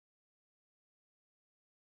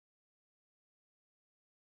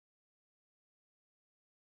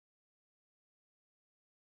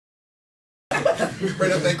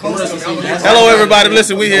Hello, everybody.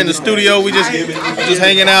 Listen, we're here in the studio. We just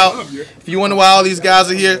hanging out. If you wonder why all these guys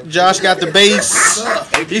are here, Josh got the bass.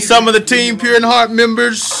 He's some of the Team Pure in Heart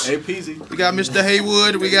members. We got Mr.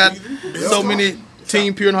 Haywood. We got so many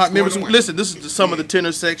Team Pure in Heart members. Listen, this is some of the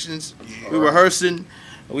tenor sections. We're rehearsing.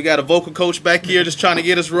 We got a vocal coach back here just trying to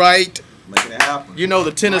get us right. You know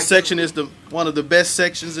the tenor section is one of the best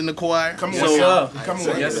sections in the choir. Come on,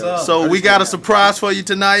 yes, sir. So we got a surprise for you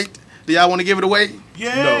tonight. Do y'all want to give it away?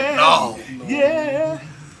 Yeah. No. Yeah.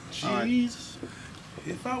 Jesus.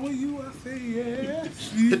 If I were you, I'd say yeah.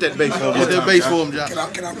 Hit that bass for him. Hit that bass for him,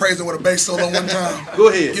 John. Can I praise him with a bass solo one time? Go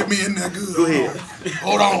ahead. Get me in there good. Go ahead.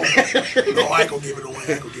 Hold on. No, I ain't gonna give it away.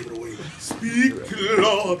 I ain't gonna give it away. Speak,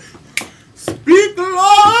 Lord. Speak,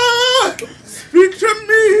 Lord. Speak to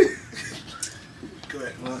me.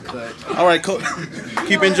 Good. All right,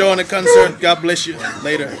 keep enjoying the concert. God bless you.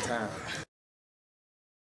 Later.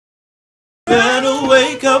 Better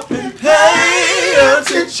wake up and pay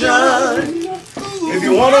attention. If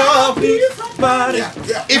you wanna be somebody,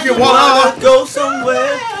 if you wanna go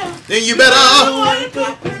somewhere, then you better wake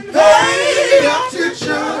up and pay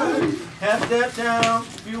attention. Have that down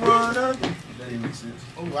if you wanna. That didn't make sense.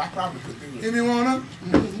 Oh, I probably could do it. If you wanna.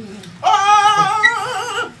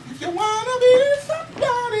 Oh, if you wanna be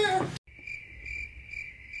somebody.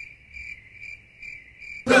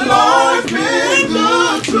 The Lord's been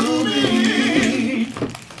good to me.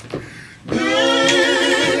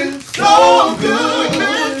 Been so good,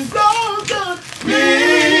 been so good,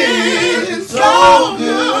 been so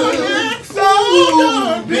good, been so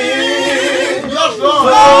good, been so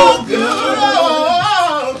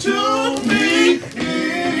good to me.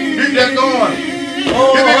 keep that going.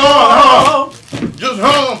 Keep it going. Just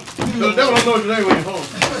hum. Because the devil don't know what you're doing when you hum.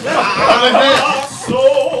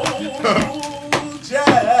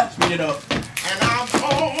 Speed it up. And I'm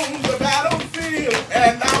on the battlefield,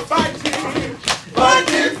 and I'm fighting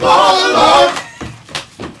For the Lord.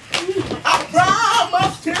 I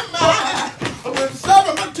promised him I would serve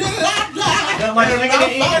him until I die. Like And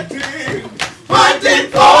I'm fighting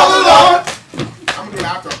for the